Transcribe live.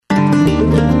Good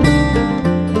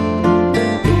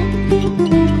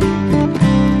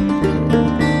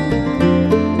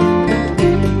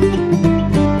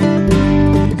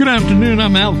afternoon,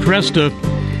 I'm Al Cresta.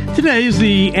 Today is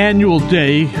the annual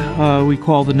day we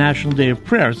call the National Day of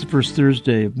Prayer. It's the first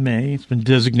Thursday of May. It's been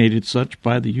designated such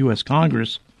by the U.S.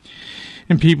 Congress.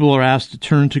 And people are asked to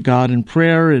turn to God in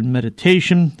prayer and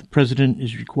meditation. The president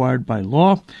is required by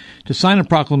law to sign a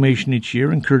proclamation each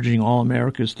year encouraging all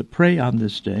Americans to pray on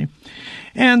this day.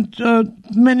 And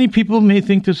many people may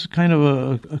think this is kind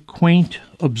of a quaint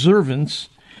observance,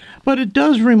 but it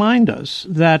does remind us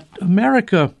that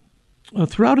America,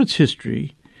 throughout its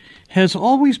history, has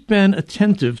always been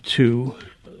attentive to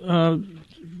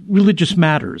religious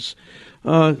matters,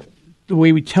 the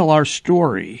way we tell our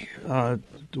story.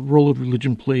 The role of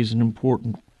religion plays an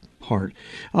important part.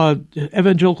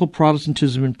 Evangelical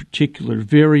Protestantism in particular,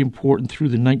 very important through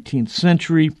the 19th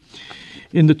century.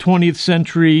 In the 20th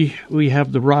century, we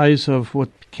have the rise of what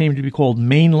came to be called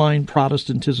mainline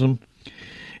Protestantism,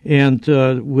 and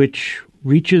which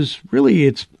reaches really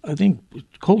its, I think,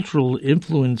 cultural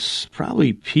influence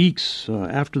probably peaks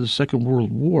after the Second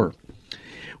World War.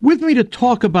 With me to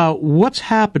talk about what's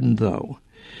happened, though,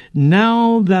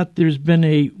 now that there's been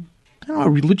a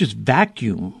religious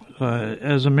vacuum,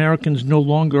 as Americans no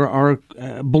longer are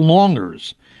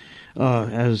belongers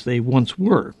as they once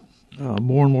were.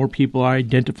 More and more people are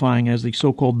identifying as the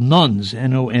so-called nones,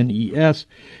 N-O-N-E-S.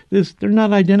 They're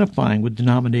not identifying with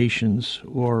denominations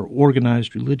or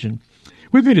organized religion.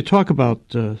 With me to talk about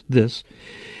this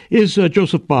is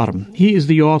Joseph Bottum. He is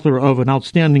the author of an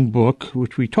outstanding book,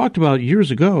 which we talked about years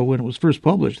ago when it was first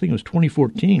published. I think it was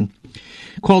 2014,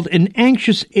 called An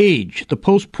Anxious Age, The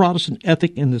Post-Protestant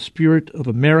Ethic and the Spirit of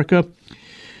America.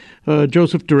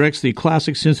 Joseph directs the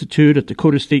Classics Institute at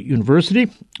Dakota State University,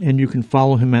 and you can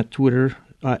follow him at Twitter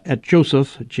at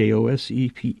Joseph,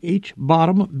 J-O-S-E-P-H,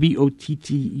 Bottum,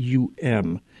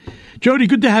 B-O-T-T-U-M. Jody,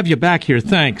 good to have you back here.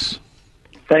 Thanks.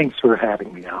 Thanks for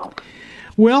having me, Al.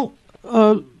 Well,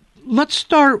 let's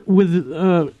start with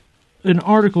an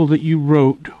article that you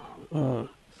wrote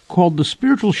called The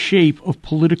Spiritual Shape of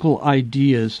Political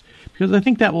Ideas, because I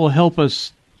think that will help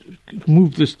us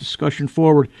move this discussion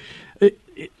forward.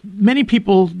 Many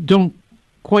people don't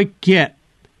quite get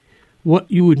what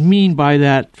you would mean by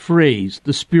that phrase,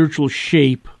 the spiritual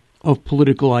shape of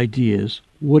political ideas.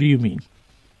 What do you mean?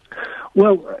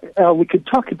 Well, we could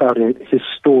talk about it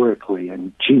historically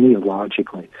and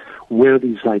genealogically, where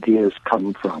these ideas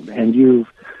come from. And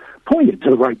you've pointed to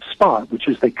the right spot, which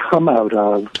is they come out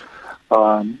of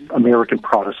American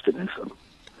Protestantism,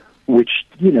 which,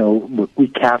 we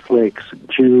Catholics,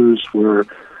 Jews were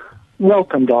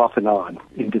welcomed off and on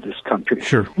into this country.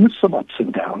 Sure. With some ups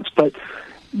and downs. But,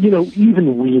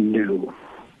 even we knew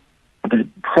that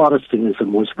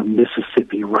Protestantism was the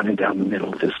Mississippi running down the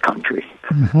middle of this country.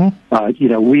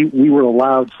 Mm-hmm. We were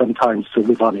allowed sometimes to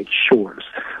live on its shores,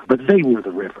 but they were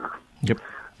the river. Yep.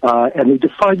 And they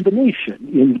defined the nation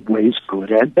in ways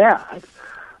good and bad.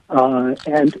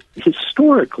 And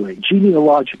historically,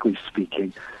 genealogically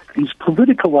speaking, these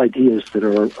political ideas that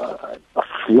are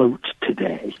afloat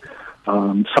today,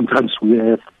 sometimes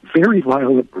with very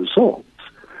violent results,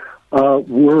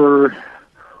 were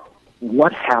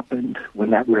what happened when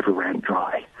that river ran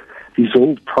dry. These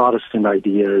old Protestant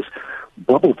ideas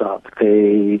bubbled up.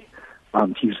 They,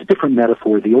 to use a different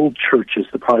metaphor, the old churches,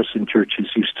 the Protestant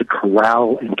churches, used to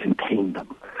corral and contain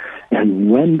them. And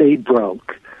when they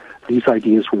broke, these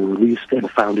ideas were released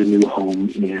and found a new home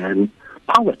in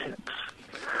politics.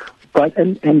 But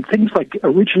and things like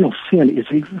original sin is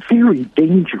a very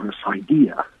dangerous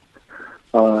idea.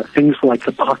 Things like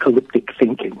apocalyptic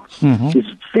thinking is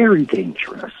very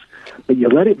dangerous. But you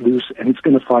let it loose, and it's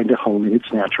going to find a home in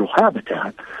its natural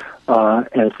habitat.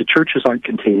 And if the churches aren't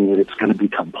containing it, it's going to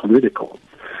become political.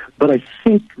 But I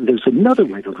think there's another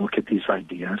way to look at these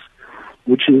ideas,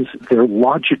 which is their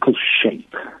logical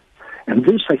shape. And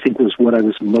this, I think, was what I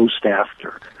was most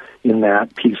after in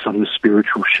that piece on the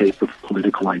spiritual shape of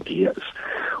political ideas,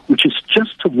 which is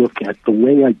just to look at the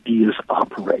way ideas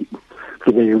operate,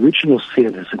 the way original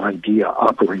sin as an idea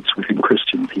operates within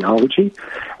Christian theology,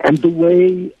 and the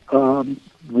way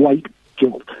white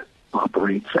guilt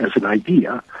operates as an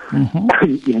idea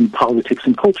in politics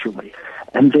and culturally.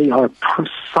 And they are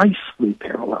precisely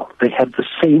parallel. They have the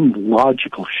same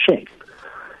logical shape,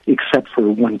 except for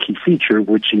one key feature,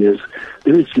 which is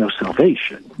there is no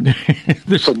salvation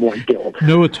from white guilt.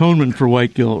 No atonement for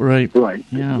white guilt, right? Right.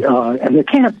 Yeah. And there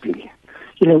can't be.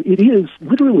 It is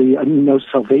literally, no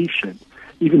salvation,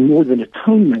 even more than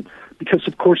atonement, because,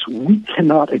 of course, we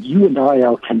cannot, you and I,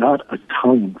 Al, cannot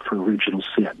atone for original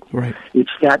sin. Right. It's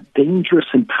that dangerous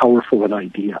and powerful an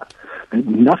idea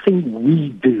Nothing we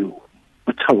do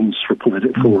atones for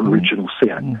original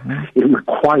sin. It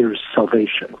requires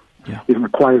salvation. Yeah. It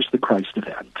requires the Christ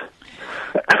event.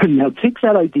 Now take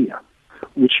that idea,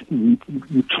 which you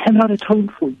cannot atone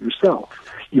for yourself,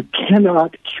 you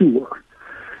cannot cure,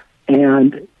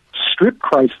 and strip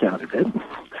Christ out of it.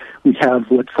 We have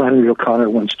what Flannery O'Connor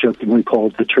once jokingly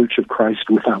called the Church of Christ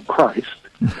without Christ.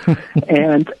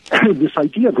 And this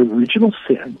idea of original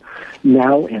sin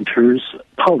now enters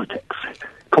politics,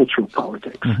 cultural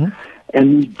politics,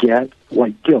 and we get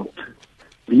white guilt.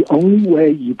 The only way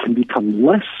you can become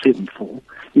less sinful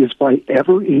is by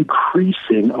ever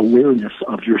increasing awareness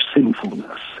of your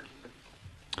sinfulness.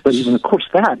 But even, of course,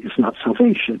 that is not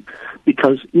salvation,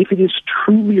 because if it is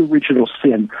truly original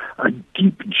sin, a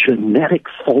deep genetic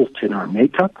fault in our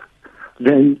makeup,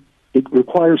 then it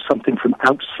requires something from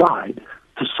outside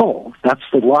to solve. That's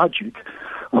the logic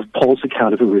of Paul's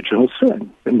account of original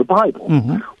sin in the Bible.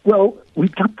 Well,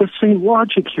 we've got the same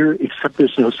logic here, except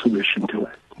there's no solution to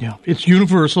it. Yeah, it's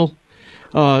universal.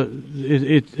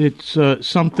 It's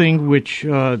something which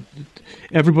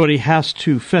everybody has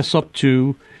to fess up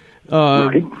to.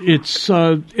 Right. It's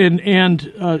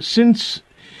and since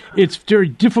it's very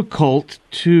difficult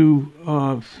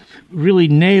to really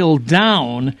nail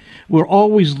down, we're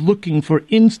always looking for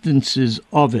instances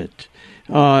of it,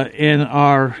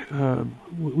 and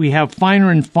we have finer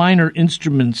and finer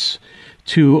instruments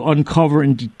to uncover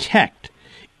and detect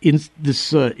in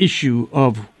this issue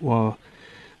of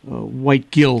white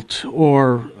guilt,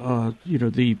 or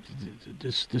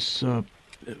this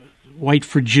white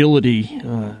fragility,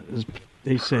 as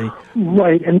they say.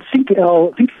 Right, and think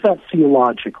that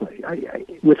theologically,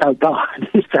 without God,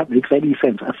 if that makes any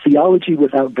sense. A theology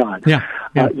without God. Yeah.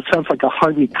 It sounds like a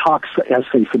Harvey Cox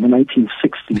essay from the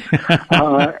 1960s.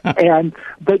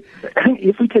 But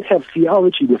if we could have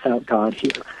theology without God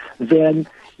here, then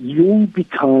you'll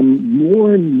become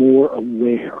more and more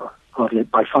aware of it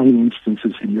by finding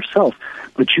instances in yourself.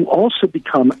 But you also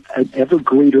become an ever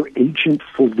greater agent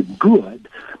for the good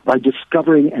by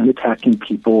discovering and attacking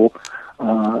people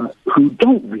who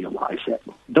don't realize it,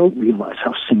 don't realize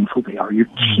how sinful they are. You're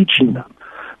teaching them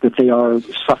that they are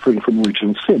suffering from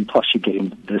original sin, plus you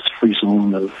gain this free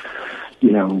zone of,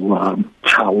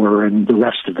 power and the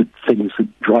rest of the things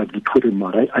that drive the Twitter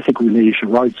mud. I think Renee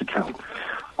Girard's account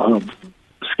of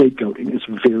scapegoating is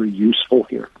very useful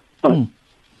here. But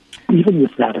even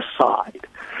with that aside,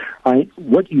 right,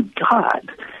 what you've got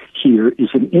here is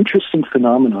an interesting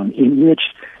phenomenon in which,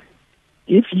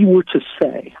 if you were to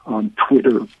say on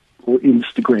Twitter or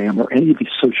Instagram or any of these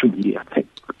social media things,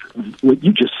 what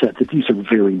you just said, that these are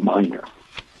very minor,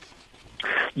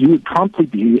 you would promptly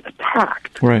be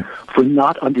attacked for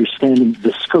not understanding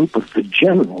the scope of the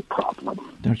general problem.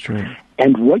 That's right.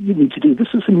 And what you need to do, this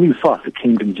is a new thought that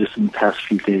came to me just in the past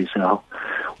few days, Al.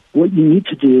 What you need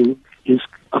to do is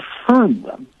affirm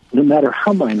them, no matter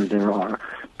how minor they are,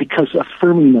 because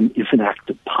affirming them is an act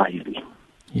of piety.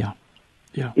 Yeah.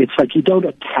 Yeah. It's like you don't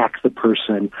attack the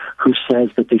person who says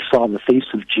that they saw the face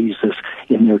of Jesus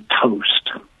in their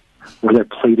toast or their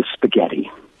plate of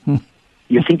spaghetti.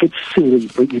 You think it's silly,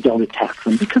 but you don't attack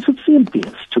them because it's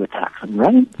impious to attack them,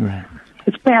 right? Right.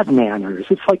 It's bad manners.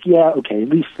 It's like, yeah, okay, at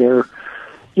least they're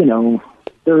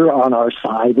on our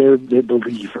side. They're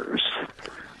believers.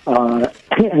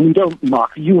 And we don't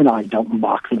mock, you and I don't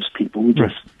mock those people. We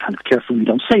just kind of carefully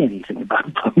don't say anything about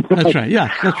them. Right? That's right,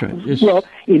 yeah, that's right. It's... Well,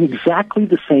 in exactly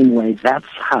the same way, that's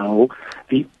how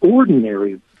the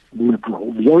ordinary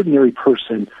liberal, the ordinary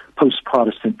person,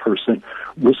 post-Protestant person,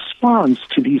 responds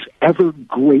to these ever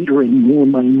greater and more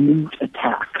minute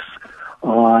attacks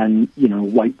on,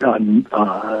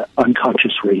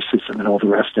 unconscious racism and all the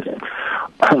rest of it.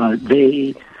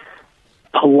 They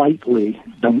politely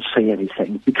don't say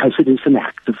anything because it is an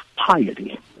act of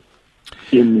piety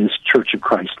in this Church of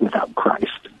Christ without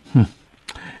Christ.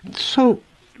 So,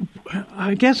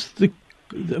 I guess this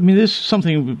is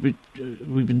something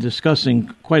we've been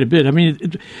discussing quite a bit. I mean,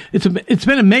 it's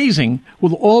been amazing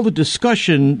with all the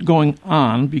discussion going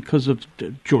on because of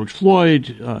George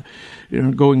Floyd,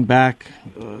 going back,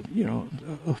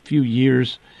 a few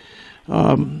years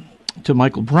to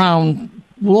Michael Brown.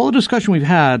 With all the discussion we've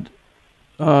had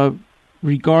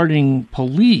regarding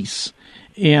police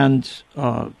and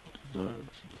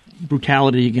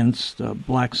brutality against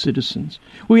black citizens,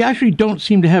 we actually don't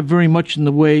seem to have very much in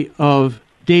the way of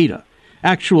data,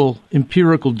 actual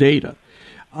empirical data.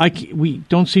 We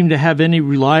don't seem to have any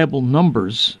reliable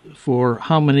numbers for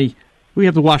how many. We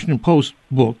have the Washington Post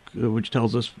book, which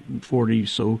tells us 40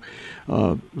 so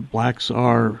blacks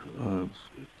are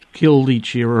killed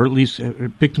each year, or at least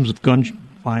victims of gun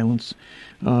violence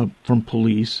from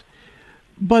police.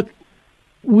 But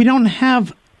we don't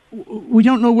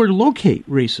know where to locate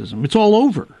racism. It's all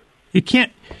over. The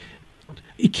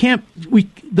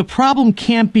problem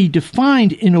can't be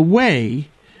defined in a way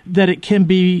that it can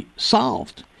be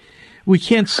solved. We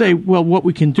can't say, well, what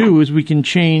we can do is we can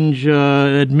change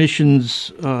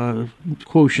admissions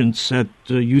quotients at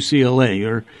UCLA,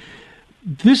 or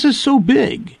this is so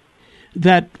big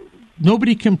that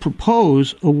nobody can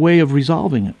propose a way of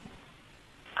resolving it.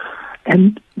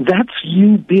 And that's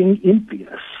you being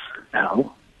impious,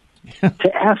 Al.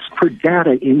 To ask for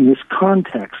data in this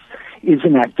context is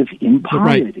an act of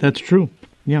impiety. Right, that's true.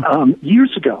 Yeah.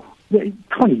 Years ago,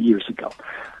 20 years ago,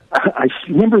 I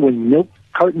remember when milk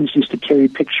cartons used to carry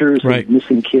pictures of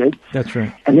missing kids. That's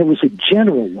right. And there was a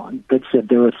general one that said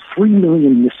there are 3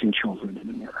 million missing children in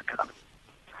America.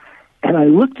 And I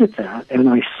looked at that and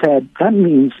I said, that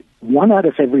means 1 out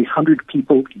of every 100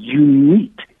 people you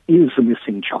meet is a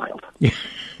missing child.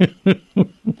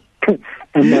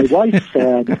 And my wife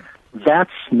said,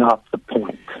 that's not the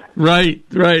point. Right.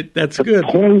 That's good.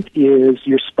 The point is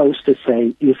you're supposed to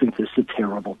say, isn't this a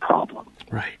terrible problem?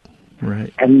 Right.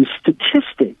 And these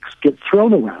statistics get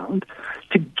thrown around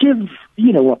to give,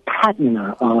 a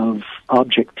patina of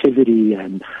objectivity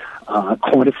and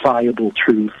quantifiable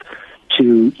truth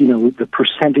to, the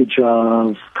percentage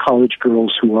of college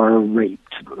girls who are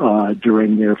raped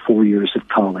during their 4 years of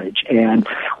college. And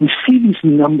we see these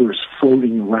numbers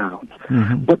floating around,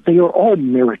 but they are all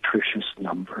meretricious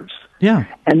numbers. Yeah.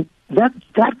 And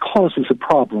that causes a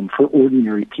problem for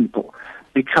ordinary people,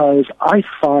 because I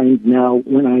find now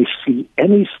when I see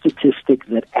any statistic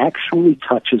that actually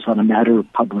touches on a matter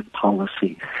of public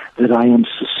policy, that I am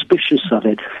suspicious of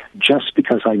it just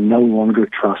because I no longer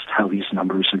trust how these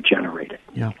numbers are generated.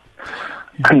 Yeah.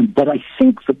 But I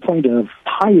think the point of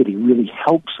piety really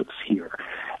helps us here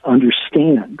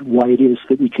understand why it is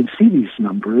that we can see these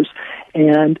numbers.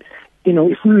 And,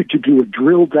 if we were to do a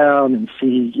drill down and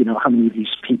see, how many of these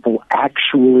people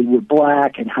actually were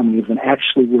black and how many of them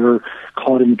actually were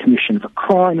caught in the commission of a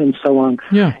crime and so on,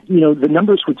 the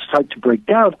numbers would start to break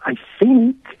down, I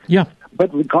think. Yeah.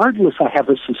 But regardless, I have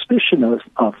a suspicion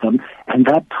of them, and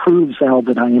that proves, Al,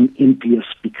 that I am impious,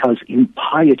 because in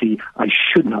piety, I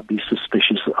should not be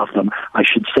suspicious of them. I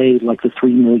should say, like the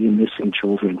 3 million missing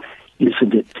children,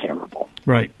 isn't it terrible?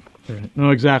 Right. No,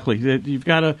 exactly. You've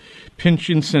got to pinch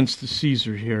incense to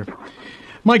Caesar here.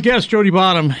 My guest, Jody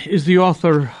Bottum, is the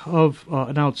author of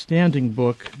an outstanding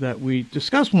book that we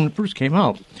discussed when it first came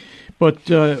out, but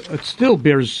it still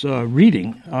bears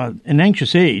reading, An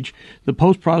Anxious Age, The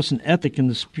Post-Protestant Ethic in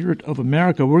the Spirit of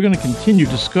America. We're going to continue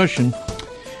discussion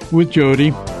with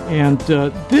Jody, and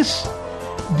this,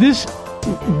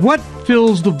 what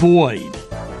fills the void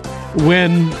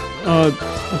when a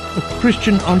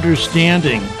Christian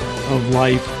understanding of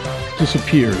life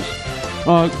disappears?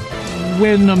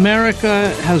 When America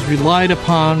has relied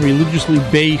upon religiously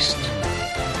based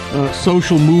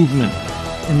social movement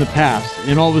in the past,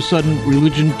 and all of a sudden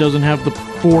religion doesn't have the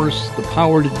force, the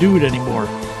power to do it anymore,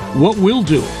 what will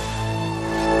do it?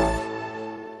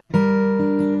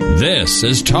 This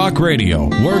is Talk Radio,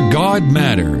 where God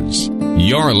matters.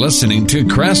 You're listening to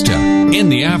Cresta in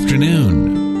the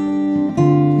afternoon.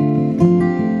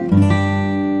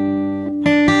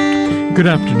 Good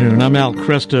afternoon. I'm Al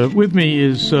Cresta. With me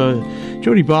is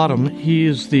Jody Bottum. He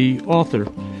is the author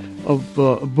of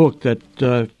a book that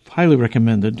highly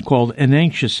recommended called An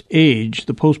Anxious Age,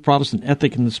 The Post-Protestant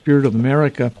Ethic in the Spirit of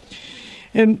America.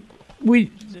 And we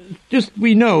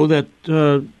know that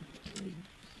the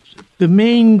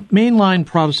mainline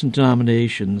Protestant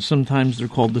denominations, sometimes they're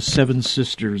called the Seven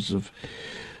Sisters of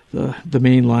the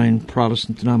mainline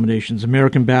Protestant denominations,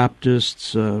 American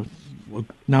Baptists,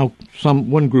 now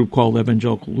one group called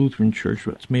Evangelical Lutheran Church,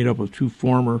 that's made up of 2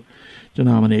 former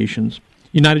denominations,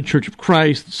 United Church of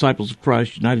Christ, Disciples of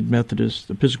Christ, United Methodist,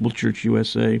 Episcopal Church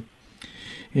USA,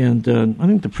 and I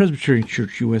think the Presbyterian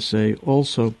Church USA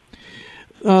also.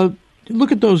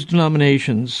 Look at those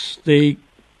denominations. They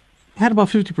had about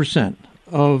 50%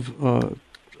 of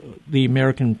the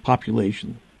American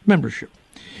population membership,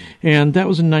 and that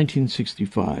was in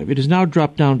 1965. It has now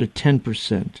dropped down to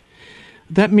 10%.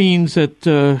 That means that,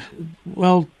 their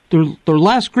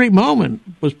last great moment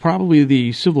was probably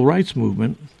the Civil Rights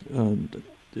Movement, the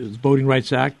Voting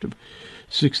Rights Act of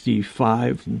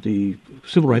 65, and the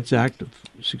Civil Rights Act of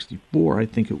 64, I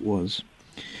think it was.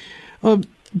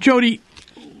 Jody,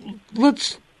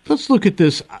 let's look at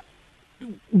this.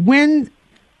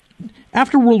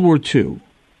 After World War II,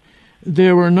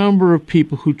 there were a number of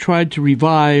people who tried to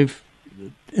revive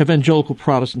evangelical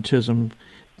Protestantism.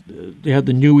 They had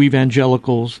the new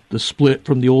evangelicals, the split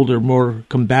from the older, more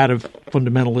combative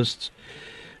fundamentalists.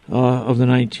 of the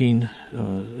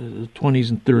 1920s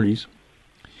and 30s.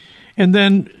 And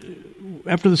then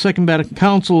after the Second Vatican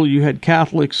Council, you had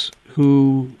Catholics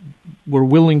who were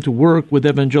willing to work with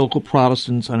evangelical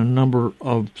Protestants on a number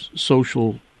of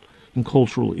social and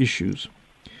cultural issues.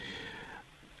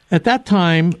 At that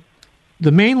time,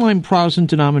 the mainline Protestant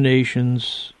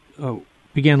denominations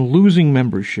began losing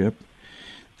membership.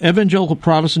 Evangelical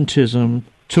Protestantism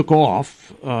took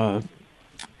off,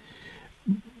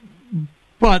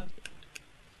 but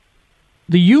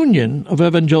the union of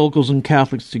evangelicals and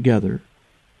Catholics together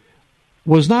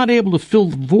was not able to fill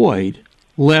the void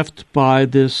left by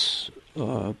this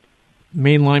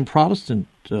mainline Protestant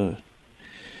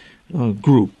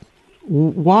group.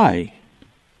 Why?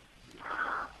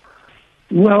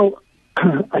 Well,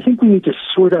 I think we need to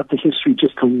sort out the history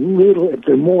just a little.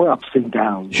 There are more ups and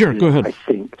downs. Sure, go ahead. I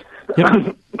think.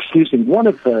 Yep. Excuse me. One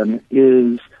of them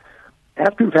is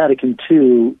after Vatican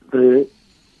II, the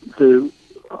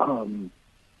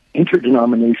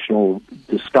interdenominational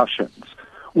discussions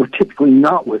were typically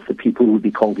not with the people who would be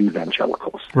called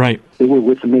evangelicals. Right. They were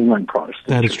with the mainline Protestants.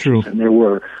 That is true. And there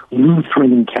were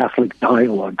Lutheran and Catholic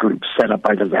dialogue groups set up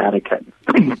by the Vatican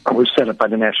or set up by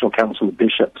the National Council of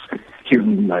Bishops here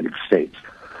in the United States.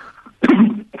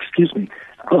 Excuse me.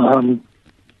 I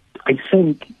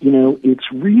think,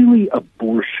 it's really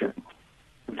abortion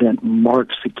that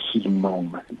marks a key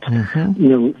moment.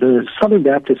 Mm-hmm. The Southern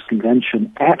Baptist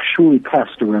Convention actually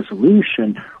passed a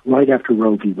resolution right after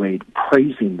Roe v. Wade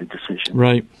praising the decision.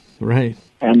 Right.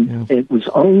 And it was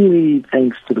only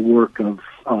thanks to the work of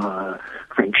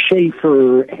Frank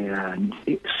Schaeffer and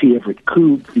C. Everett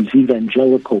Koop, these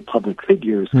evangelical public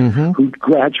figures, mm-hmm. who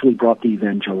gradually brought the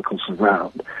evangelicals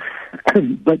around.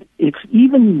 But it's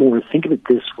even more, think of it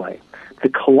this way, the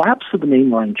collapse of the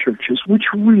mainline churches, which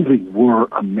really were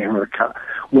America,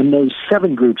 when those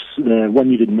 7 groups, the one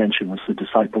you didn't mention was the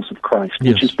Disciples of Christ,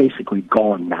 yes. which is basically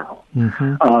gone now.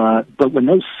 Mm-hmm. But when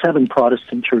those 7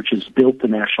 Protestant churches built the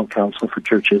National Council for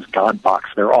Churches, God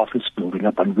Box, their office building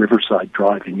up on Riverside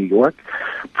Drive in New York,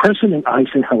 President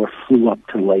Eisenhower flew up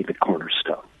to lay the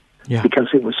cornerstone, because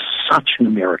it was such an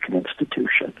American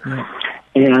institution.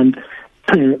 And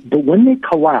but when they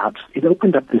collapsed, it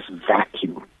opened up this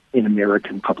vacuum in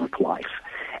American public life.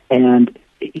 And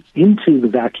into the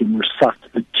vacuum were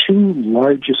sucked the 2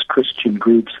 largest Christian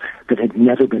groups that had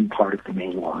never been part of the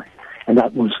main line. And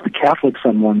that was the Catholics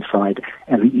on one side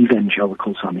and the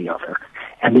evangelicals on the other.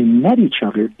 And they met each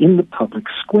other in the public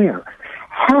square.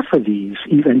 Half of these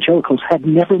evangelicals had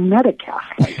never met a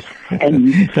Catholic,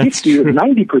 and 50 or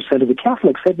 90% of the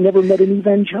Catholics had never met an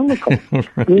evangelical. Right.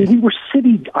 I mean, we were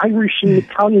Irish and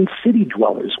Italian city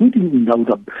dwellers. We didn't know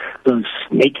the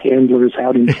snake handlers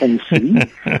out in Tennessee.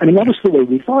 I mean, that was the way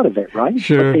we thought of it, right?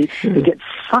 Sure. But they get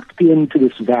sucked into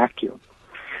this vacuum.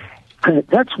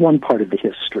 That's one part of the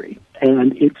history,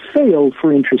 and it failed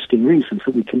for interesting reasons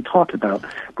that we can talk about.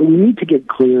 But we need to get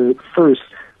clear first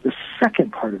the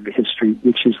second part of the history,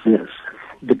 which is this.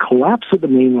 The collapse of the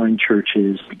mainline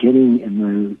churches beginning in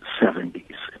the 70s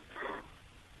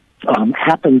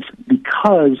happens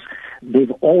because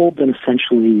they've all been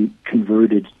essentially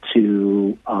converted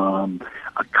to a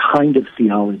kind of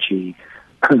theology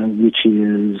which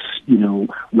is,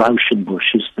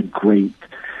 Rauschenbusch is the great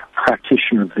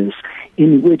practitioner of this,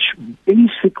 in which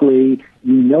basically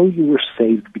you were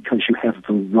saved because you have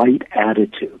the right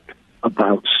attitude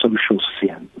about social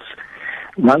sins.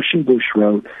 Rauschenbusch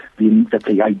wrote that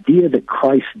the idea that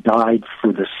Christ died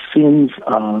for the sins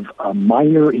of a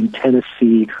miner in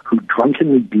Tennessee who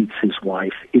drunkenly beats his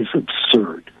wife is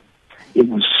absurd. It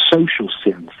was social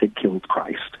sins that killed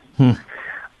Christ.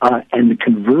 And the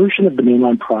conversion of the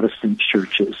mainline Protestant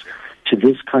churches to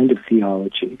this kind of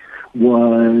theology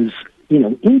was,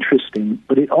 interesting,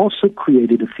 but it also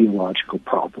created a theological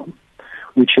problem,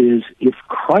 which is if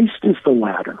Christ is the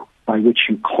ladder by which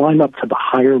you climb up to the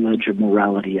higher ledge of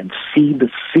morality and see the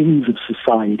sins of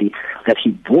society that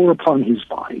he bore upon his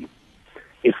body,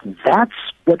 if that's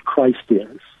what Christ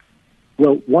is,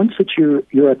 well, once that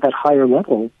you're at that higher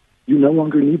level, you no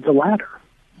longer need the ladder.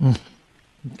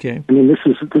 Okay. I mean, this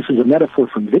is a metaphor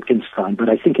from Wittgenstein, but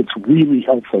I think it's really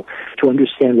helpful to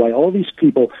understand why all these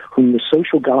people whom the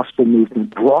social gospel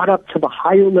movement brought up to the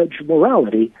higher ledge of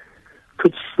morality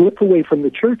could slip away from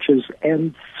the churches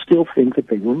and still think that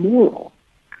they were moral.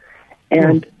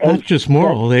 And not just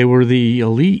moral, they were the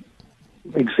elite.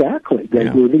 Exactly. They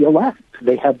were the elect.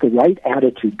 They had the right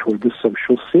attitude toward the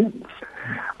social sins.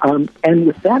 And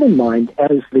with that in mind,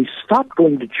 as they stopped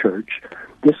going to church,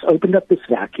 this opened up this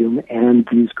vacuum and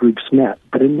these groups met.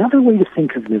 But another way to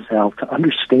think of this, Al, to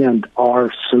understand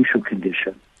our social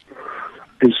condition,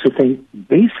 is to think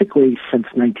basically since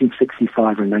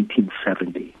 1965 or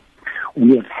 1970,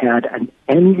 we have had an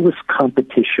endless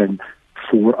competition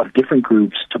of different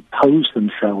groups to pose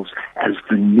themselves as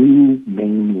the new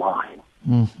main line.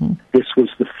 Mm-hmm. This was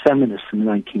the feminists in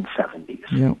the 1970s.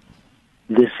 Yep.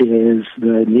 This is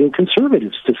the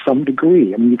neoconservatives to some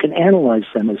degree. I mean, you can analyze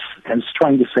them as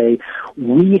trying to say,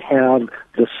 we have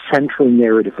the central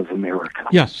narrative of America.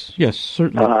 Yes,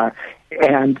 certainly.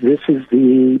 And this is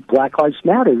the Black Lives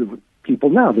Matter people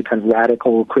now, the kind of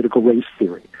radical critical race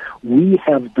theory. We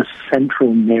have the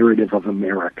central narrative of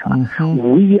America.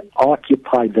 Mm-hmm. We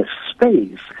occupy the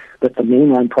space that the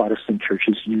mainline Protestant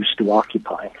churches used to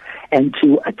occupy. And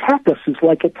to attack us is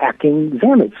like attacking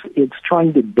them. It's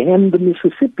trying to dam the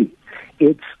Mississippi.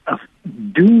 It's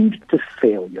doomed to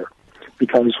failure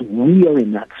because we are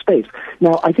in that space.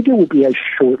 Now, I think it will be as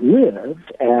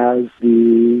short-lived as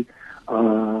the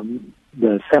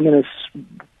feminists'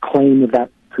 claim of that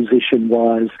position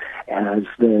was, as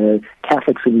the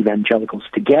Catholics and Evangelicals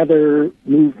Together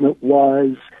movement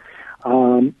was.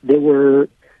 There were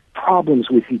problems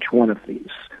with each one of these.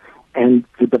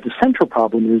 But the central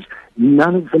problem is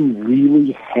none of them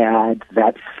really had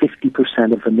that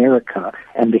 50% of America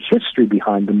and the history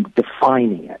behind them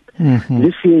defining it. Mm-hmm.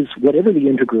 This is, whatever the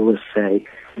integralists say,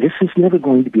 this is never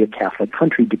going to be a Catholic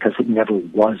country because it never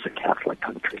was a Catholic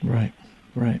country. Right.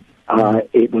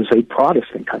 It was a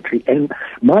Protestant country. And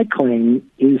my claim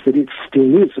is that it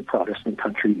still is a Protestant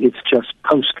country. It's just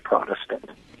post-Protestant.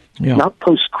 Yeah. Not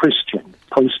post-Christian,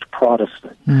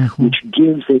 post-Protestant, mm-hmm. which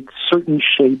gives it certain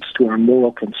shapes to our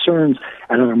moral concerns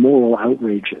and our moral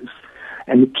outrages.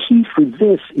 And the key for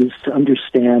this is to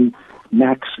understand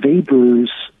Max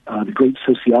Weber's, the great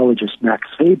sociologist Max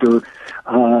Weber,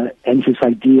 and his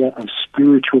idea of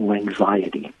spiritual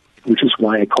anxiety, which is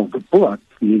why I called the book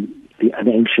An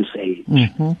Anxious Age.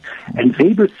 Mm-hmm. And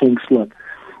Weber thinks, look,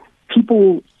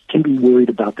 people can be worried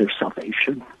about their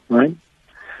salvation, right?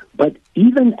 But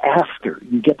even after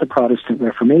you get the Protestant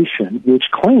Reformation,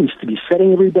 which claims to be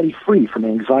setting everybody free from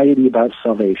anxiety about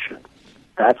salvation,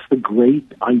 that's the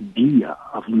great idea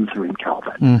of Luther and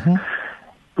Calvin.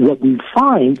 Mm-hmm. What we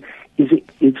find is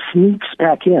it sneaks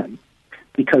back in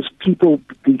because people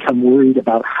become worried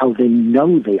about how they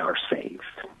know they are saved.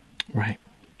 Right.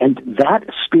 And that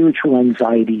spiritual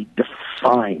anxiety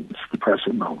defines the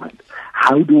present moment.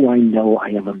 How do I know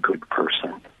I am a good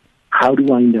person? How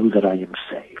do I know that I am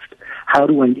saved? How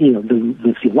do I,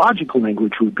 the theological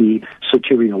language would be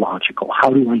soteriological. How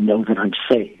do I know that I'm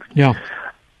saved? Yeah.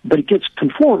 But it gets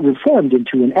reformed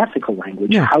into an ethical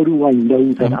language. Yeah. How do I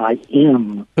know that I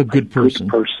am a good person?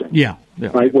 Yeah.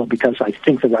 Right? Well, because I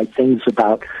think the right things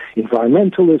about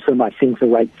environmentalism, I think the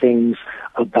right things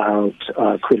about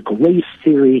critical race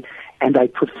theory, and I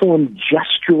perform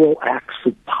gestural acts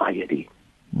of piety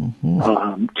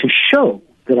to show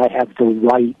that I have the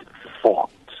right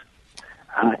thoughts.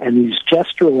 And these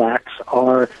gestural acts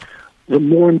are, the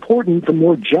more important, the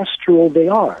more gestural they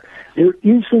are. There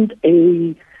isn't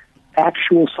a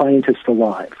actual scientist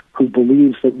alive who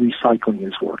believes that recycling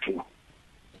is working.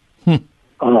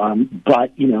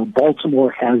 But,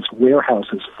 Baltimore has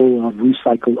warehouses full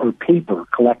of paper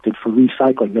collected for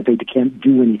recycling that they can't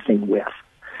do anything with.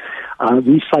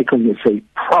 Recycling is a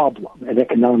problem, an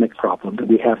economic problem that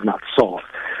we have not solved.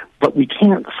 But we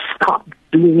can't stop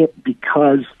doing it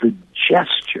because the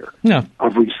gesture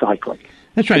of recycling.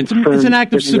 That's right. It's an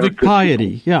act of civic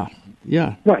piety. Yeah.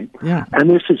 Right. Yeah. And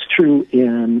this is true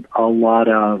in a lot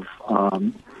of,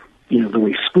 the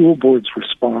way school boards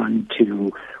respond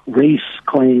to race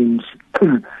claims,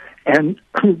 and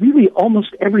really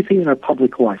almost everything in our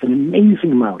public life, an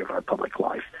amazing amount of our public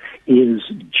life, is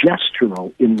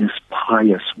gestural in this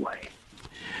pious way.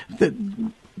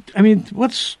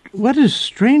 What is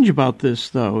strange about this,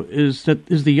 though, is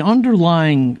the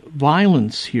underlying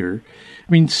violence here.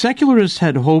 I mean, secularists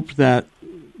had hoped that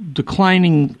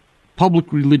declining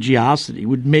public religiosity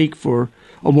would make for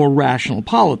a more rational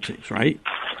politics, right?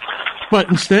 But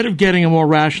instead of getting a more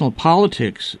rational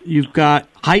politics, you've got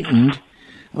heightened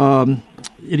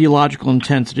ideological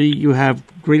intensity. You have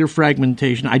greater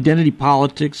fragmentation. Identity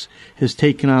politics has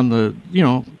taken on the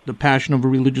passion of a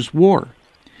religious war.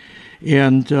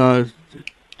 And will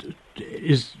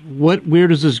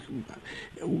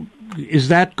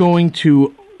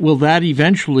that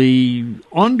eventually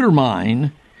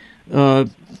undermine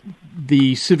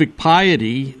the civic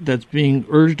piety that's being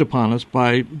urged upon us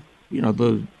by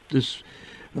this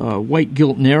white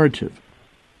guilt narrative?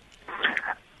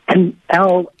 And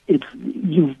Al,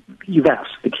 you've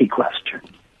asked the key question.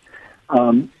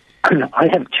 I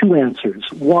have two answers.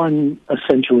 One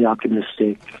essentially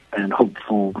optimistic and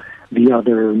hopeful, the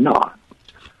other not.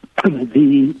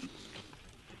 The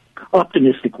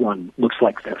optimistic one looks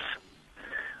like this.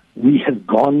 We have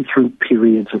gone through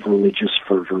periods of religious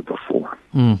fervor before.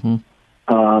 Mm-hmm.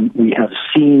 We have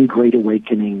seen great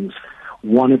awakenings.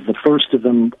 One of the first of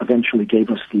them eventually gave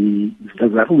us the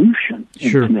revolution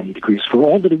Sure. in many degrees. For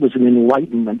all that it was an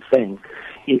Enlightenment thing,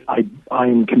 I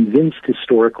am convinced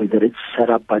historically that it's set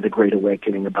up by the Great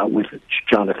Awakening, about which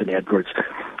Jonathan Edwards,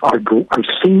 our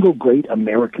single great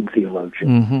American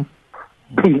theologian,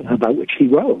 about which he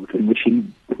wrote and which he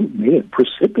may have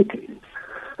precipitated.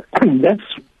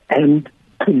 And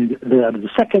out of the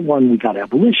second one, we got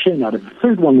abolition. Out of the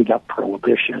third one, we got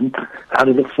prohibition. Out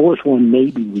of the fourth one,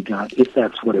 maybe we got, if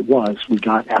that's what it was, we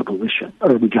got abolition,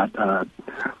 or we got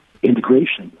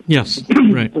integration. Yes,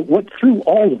 right. But what through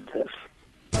all of this,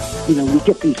 we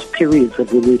get these periods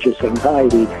of religious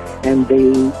anxiety, and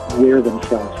they wear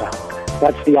themselves out.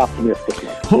 That's the optimistic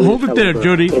one. Hold it there,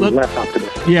 Jody. Less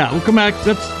optimistic. Yeah, we'll come back.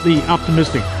 That's the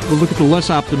optimistic. We'll look at the less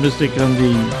optimistic on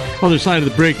the other side of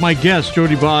the break. My guest,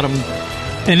 Jody Bottum,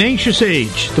 An Anxious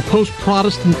Age, the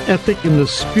Post-Protestant Ethic in the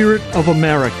Spirit of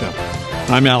America.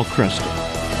 I'm Al Kresta.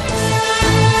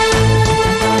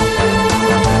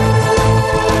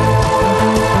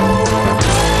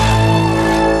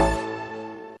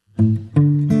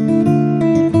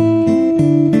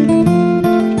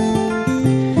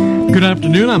 Good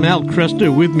afternoon. I'm Al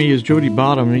Kresta. With me is Jody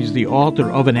Bottum. He's the author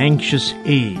of An Anxious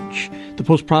Age, the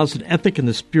Post-Protestant Ethic in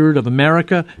the Spirit of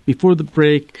America. Before the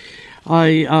break,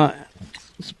 I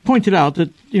pointed out that,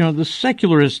 the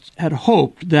secularists had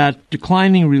hoped that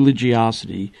declining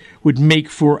religiosity would make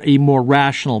for a more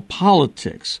rational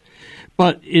politics.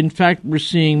 But, in fact, we're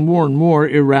seeing more and more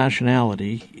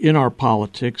irrationality in our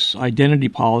politics. Identity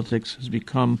politics has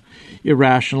become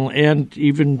irrational, and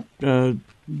even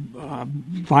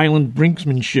violent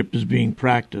brinksmanship is being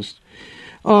practiced.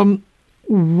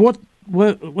 What's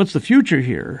the future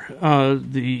here?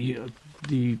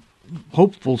 The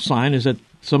hopeful sign is that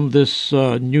some of this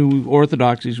new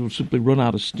orthodoxies will simply run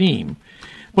out of steam.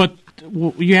 But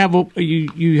you're not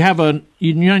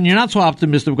so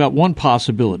optimistic about one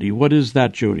possibility. What is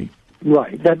that, Jody?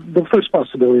 Right. The first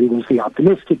possibility was the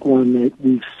optimistic one, that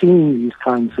we've seen these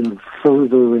kinds of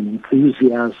fervor and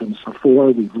enthusiasms before.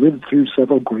 We've lived through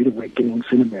several great awakenings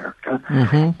in America,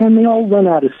 and they all run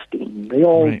out of steam. They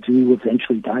all do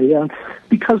eventually die down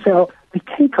because they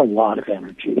take a lot of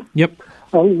energy. Yep.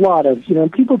 A lot of,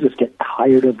 people just get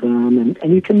tired of them,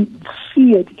 and you can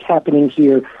see it happening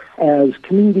here as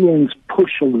comedians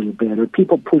push a little bit, or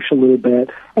people push a little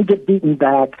bit and get beaten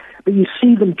back, but you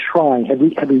see them trying. Have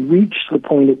we reached the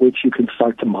point at which you can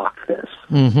start to mock this?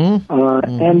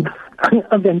 And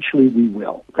eventually we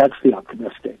will. That's the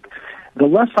optimistic. The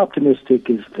less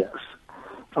optimistic is this.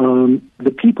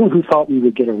 The people who thought we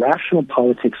would get a rational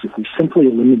politics if we simply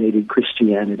eliminated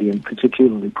Christianity, and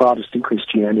particularly Protestant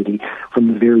Christianity, from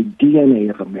the very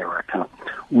DNA of America,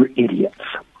 were idiots.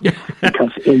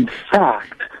 Because, in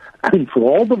fact, for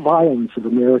all the violence of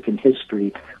American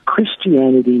history,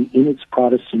 Christianity in its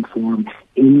Protestant form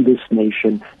in this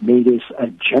nation made us a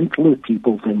gentler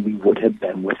people than we would have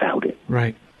been without it.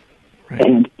 Right.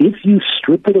 And if you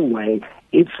strip it away,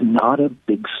 it's not a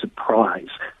big surprise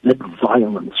that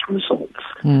violence results,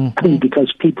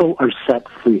 because people are set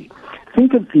free.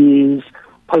 Think of these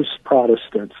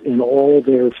post-Protestants in all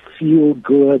their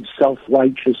feel-good,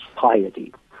 self-righteous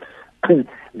piety.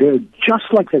 They're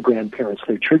just like their grandparents,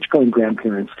 their church-going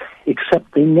grandparents,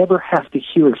 except they never have to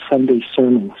hear a Sunday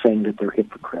sermon saying that they're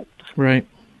hypocrites. Right.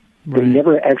 They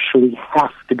never actually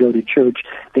have to go to church.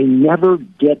 They never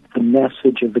get the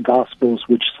message of the Gospels,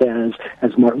 which says,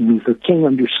 as Martin Luther King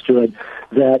understood,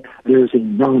 that there's a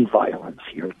nonviolence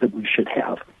here that we should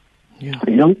have. Yeah.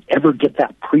 They don't ever get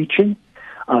that preaching.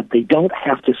 They don't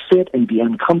have to sit and be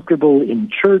uncomfortable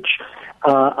in church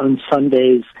on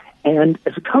Sundays. And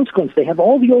as a consequence, they have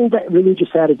all the old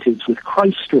religious attitudes with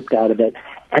Christ stripped out of it,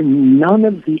 and none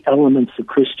of the elements of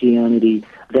Christianity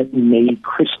that made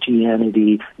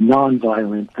Christianity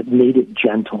nonviolent, that made it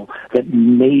gentle, that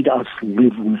made us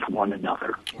live with one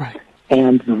another. Right.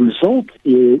 And the result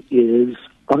is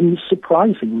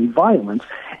unsurprisingly violence.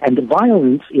 And the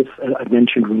violence, if I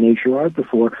mentioned René Girard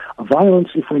before, a violence,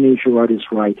 if René Girard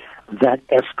is right, that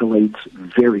escalates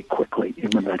very quickly in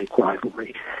mimetic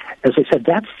rivalry. As I said,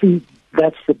 that's the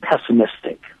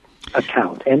pessimistic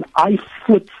account. And I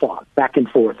flip-flop back and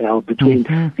forth, Al, between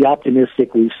the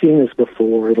optimistic, we've seen this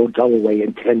before, it'll go away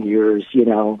in 10 years,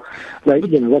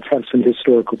 let's have some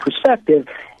historical perspective,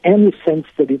 and the sense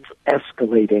that it's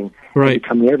escalating and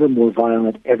becoming ever more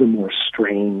violent, ever more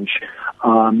strange,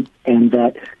 and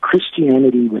that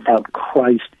Christianity without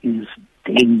Christ is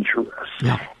dangerous.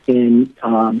 Yeah. In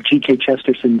G.K.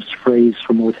 Chesterson's phrase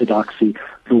from Orthodoxy,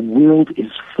 the world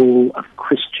is full of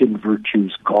Christian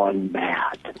virtues gone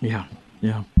mad. Yeah,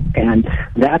 yeah. And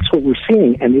that's what we're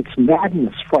seeing, and its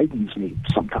madness frightens me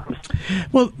sometimes.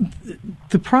 Well,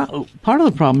 part of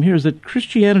the problem here is that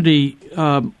Christianity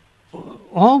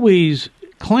always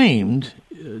claimed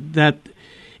that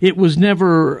it was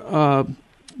never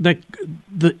that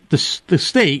the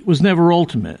state was never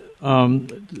ultimate.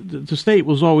 The state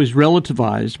was always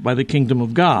relativized by the kingdom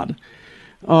of God.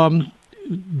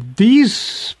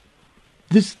 This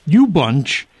new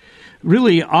bunch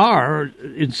really are,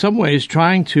 in some ways,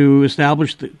 trying to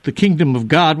establish the kingdom of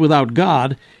God without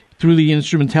God through the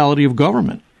instrumentality of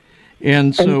government.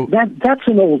 And so that's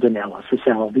an old analysis,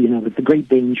 Al. That the great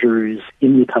danger is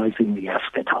immunizing the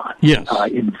eschaton. Yes.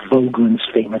 In Vogelin's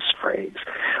famous phrase.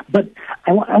 But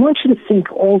I want you to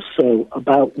think also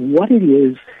about what it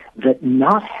is that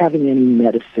not having any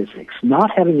metaphysics, not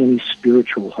having any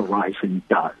spiritual horizon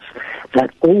does.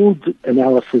 That old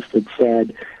analysis that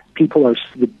said people are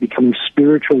becoming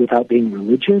spiritual without being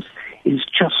religious is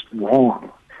just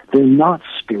wrong. They're not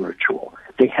spiritual.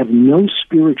 They have no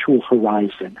spiritual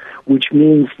horizon, which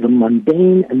means the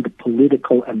mundane and the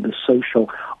political and the social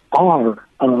are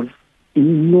of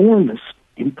enormous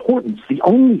importance, the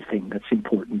only thing that's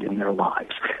important in their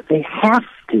lives. They have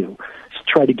to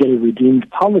try to get a redeemed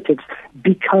politics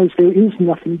because there is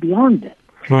nothing beyond it.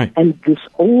 Right. And this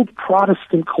old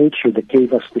Protestant culture that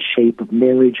gave us the shape of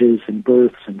marriages and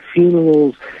births and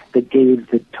funerals, that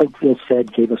Tocqueville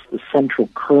said gave us the central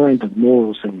current of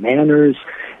morals and manners,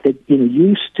 that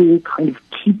used to kind of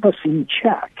keep us in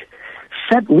check.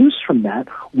 Set loose from that,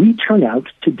 we turn out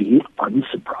to be,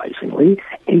 unsurprisingly,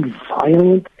 a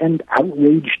violent and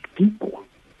outraged people.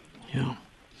 Yeah.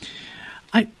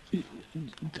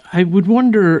 I would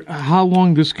wonder how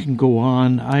long this can go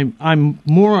on. I'm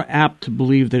more apt to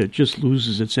believe that it just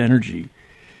loses its energy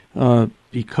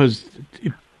because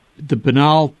the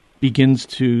banal begins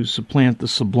to supplant the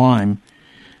sublime,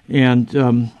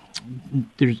 and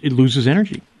it loses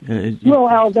energy. Well,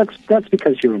 Al, that's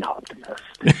because you're an optimist,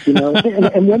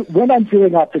 and when I'm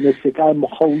feeling optimistic, I'm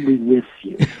wholly with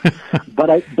you.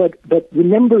 But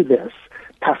remember this: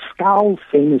 Pascal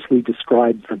famously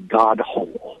described the God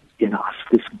hole in us,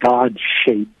 this God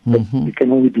shape that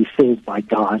can only be filled by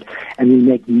God, and we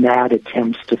make mad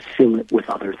attempts to fill it with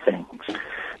other things.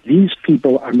 These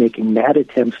people are making mad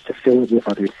attempts to fill it with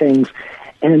other things,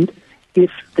 and if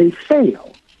they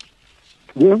fail,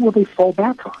 where will they fall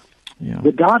back on? Yeah.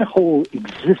 The God hole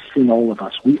exists in all of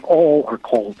us. We all are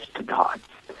called to God.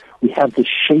 We have this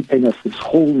shape in us, this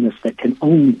hole in us that can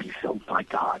only be filled by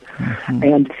God.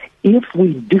 And if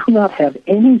we do not have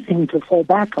anything to fall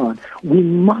back on, we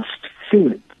must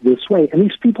fill it this way. And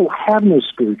these people have no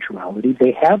spirituality.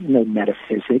 They have no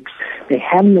metaphysics. They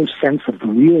have no sense of the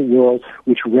real world,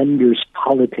 which renders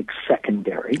politics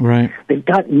secondary. Right. They've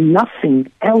got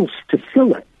nothing else to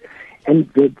fill it.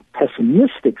 And the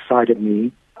pessimistic side of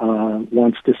me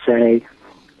wants to say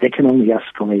they can only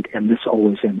escalate, and this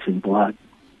always ends in blood.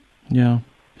 Yeah.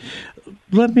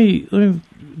 Let me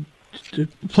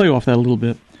play off that a little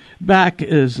bit. Back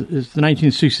as the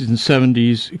 1960s and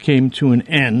 70s came to an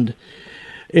end,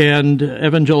 and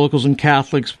evangelicals and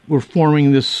Catholics were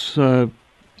forming this,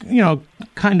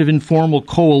 kind of informal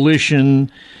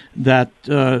coalition that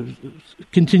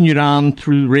continued on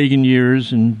through Reagan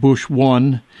years and Bush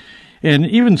 1, and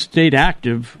even stayed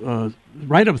active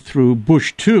right up through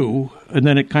Bush 2, and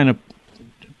then it kind of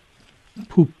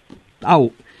pooped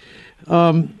out.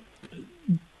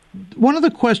 One of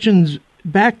the questions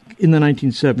back in the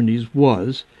 1970s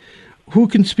was, who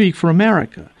can speak for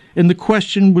America? And the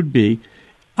question would be,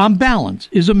 on balance,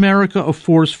 is America a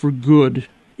force for good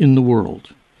in the world?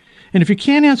 And if you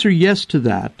can't answer yes to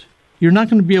that, you're not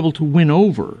going to be able to win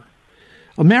over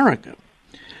America.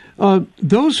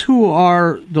 Those who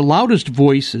are the loudest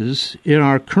voices in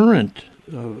our current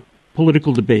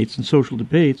political debates and social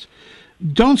debates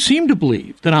don't seem to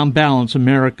believe that, on balance,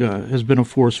 America has been a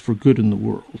force for good in the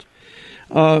world,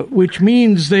 which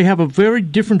means they have a very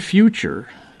different future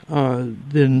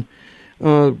than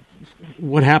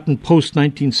what happened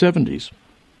post-1970s.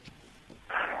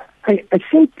 I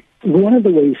think one of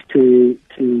the ways to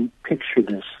picture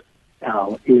this,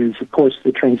 Al, is, of course,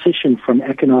 the transition from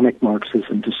economic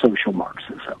Marxism to social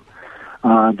Marxism.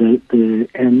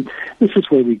 And this is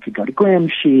where we could go to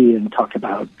Gramsci and talk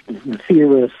about the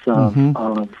theorists of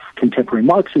contemporary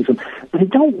Marxism. But I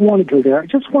don't want to go there. I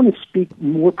just want to speak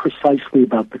more precisely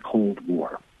about the Cold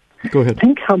War. Go ahead.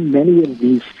 Think how many of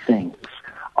these things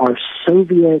are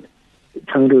Soviet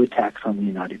counterattacks on the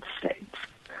United States.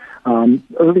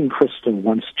 Irving Kristol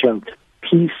once joked,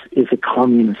 peace is a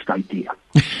communist idea.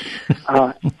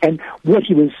 And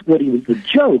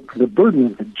the burden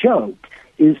of the joke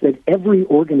is that every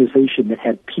organization that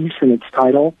had peace in its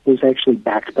title was actually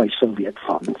backed by Soviet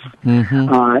funds.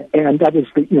 Mm-hmm. And that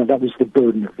was the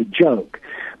burden of the joke.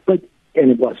 And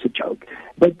it was a joke.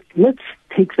 But let's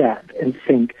take that and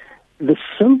think the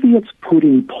Soviets put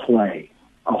in play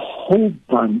a whole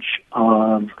bunch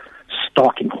of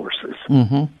stalking horses,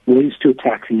 ways to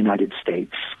attack the United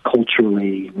States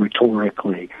culturally,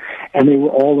 rhetorically. And they were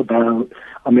all about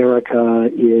America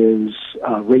is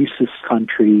a racist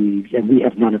country, and we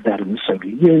have none of that in the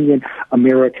Soviet Union.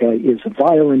 America is a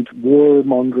violent,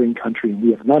 warmongering country, and we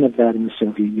have none of that in the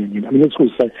Soviet Union. I mean, this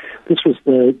was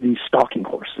the stalking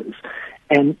horses.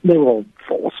 And they were all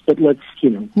false, but let's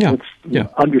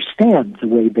understand the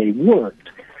way they worked.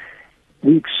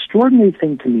 The extraordinary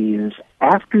thing to me is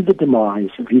after the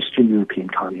demise of Eastern European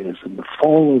communism, the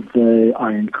fall of the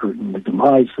Iron Curtain, the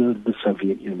demise of the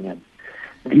Soviet Union,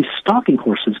 these stalking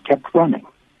horses kept running.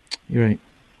 You're right.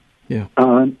 Yeah.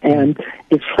 And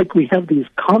it's like we have these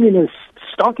communist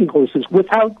stalking horses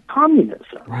without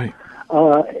communism. Right.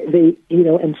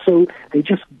 And so they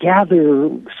just gather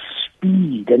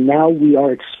speed, and now we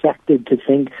are expected to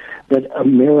think that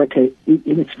America,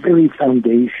 in its very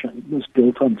foundation, was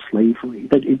built on slavery.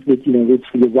 That it's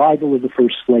the arrival of the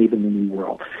first slave in the New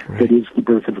World that is the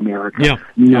birth of America,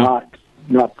 not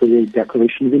the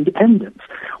Declaration of Independence.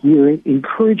 We are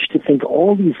encouraged to think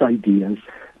all these ideas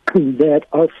that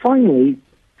are finally,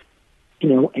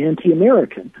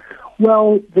 anti-American.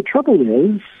 Well, the trouble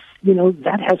is,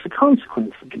 that has a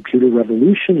consequence. The computer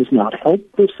revolution has not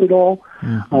helped this at all.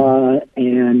 Mm-hmm.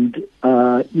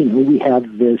 We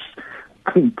have this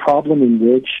problem in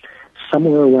which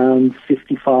somewhere around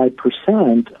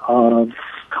 55% of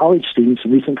college students,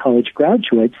 recent college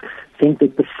graduates, think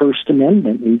that the First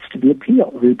Amendment needs to be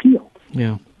repealed.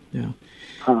 Yeah, yeah.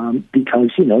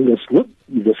 Because,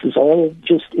 this is all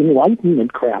just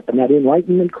Enlightenment crap, and that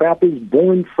Enlightenment crap is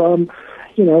born from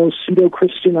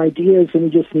pseudo-Christian ideas, and we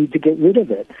just need to get rid of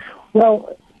it.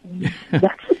 Well,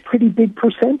 that's a pretty big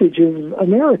percentage of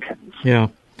Americans. Yeah.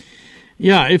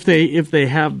 Yeah, if they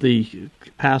have the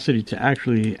capacity to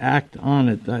actually act on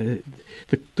it.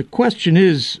 The question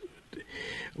is,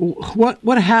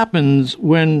 what happens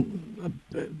when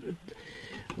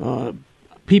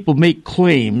people make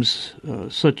claims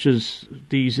such as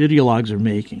these ideologues are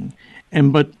making,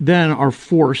 but then are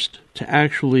forced to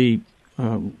actually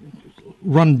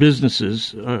run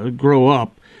businesses, grow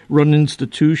up, run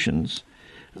institutions?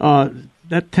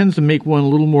 That tends to make one a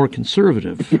little more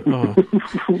conservative.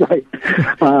 Right.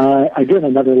 Again,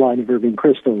 another line of Irving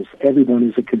Kristol's, everyone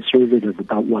is a conservative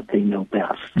about what they know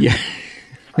best. Yeah.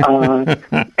 But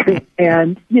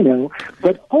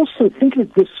also think of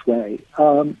it this way.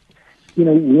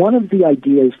 One of the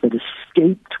ideas that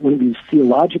escaped, one of these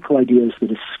theological ideas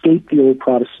that escaped the old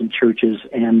Protestant churches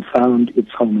and found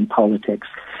its home in politics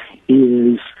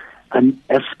is an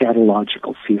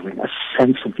eschatological feeling, a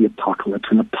sense of the apocalypse,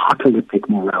 an apocalyptic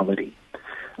morality.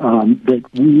 That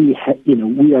we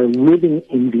are living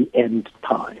in the end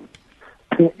time,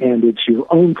 and it's your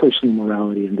own personal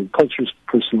morality and the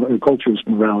culture's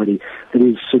morality that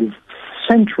is sort of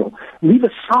central. Leave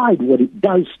aside what it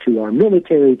does to our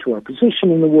military, to our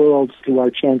position in the world, to our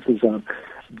chances of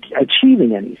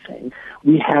achieving anything.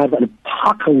 We have an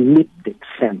apocalyptic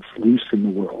sense loose in the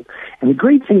world. And the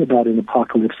great thing about an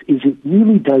apocalypse is it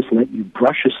really does let you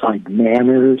brush aside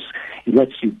manners. It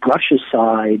lets you brush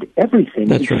aside everything.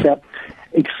 That's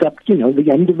except the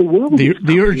end of the world.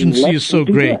 The urgency is so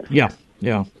great. Yeah.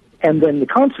 And then the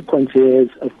consequence is,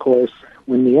 of course,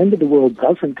 when the end of the world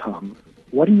doesn't come,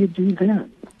 what do you do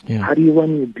then? Yeah. How do you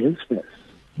run your business?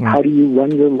 Right. How do you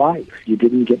run your life? You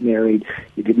didn't get married.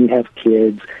 You didn't have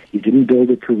kids. You didn't build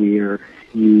a career.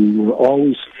 You were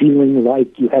always feeling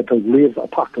like you had to live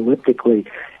apocalyptically.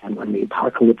 And when the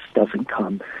apocalypse doesn't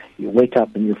come, you wake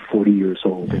up and you're 40 years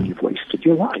old and you've wasted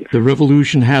your life. The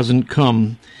revolution hasn't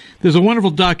come. There's a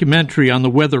wonderful documentary on the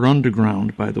Weather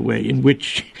Underground, by the way, in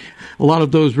which a lot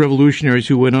of those revolutionaries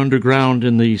who went underground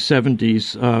in the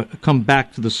 70s come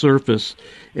back to the surface.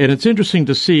 And it's interesting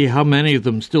to see how many of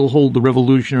them still hold the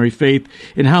revolutionary faith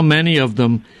and how many of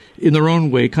them, in their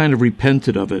own way, kind of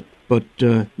repented of it. But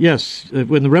yes,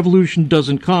 when the revolution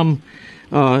doesn't come,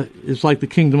 it's like the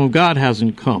kingdom of God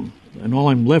hasn't come. And all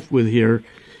I'm left with here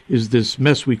is this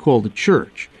mess we call the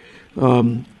church.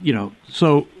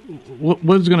 So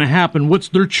what's going to happen? What's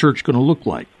their church going to look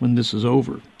like when this is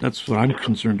over? That's what I'm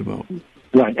concerned about.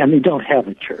 Right, and they don't have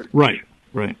a church. Right.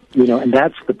 Right. And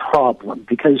that's the problem,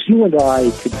 because you and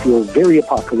I could feel very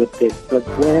apocalyptic, but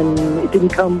when it didn't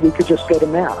come, we could just go to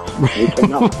Mass. We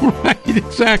cannot. Right,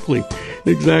 exactly.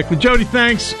 Jody,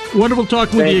 thanks. Wonderful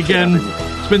talking with you again.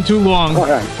 It's been too long. All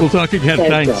right. We'll talk again.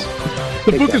 Thanks.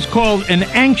 The book is called An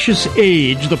Anxious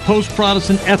Age, The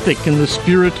Post-Protestant Ethic in the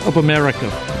Spirit of America.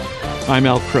 I'm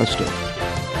Al Kresta.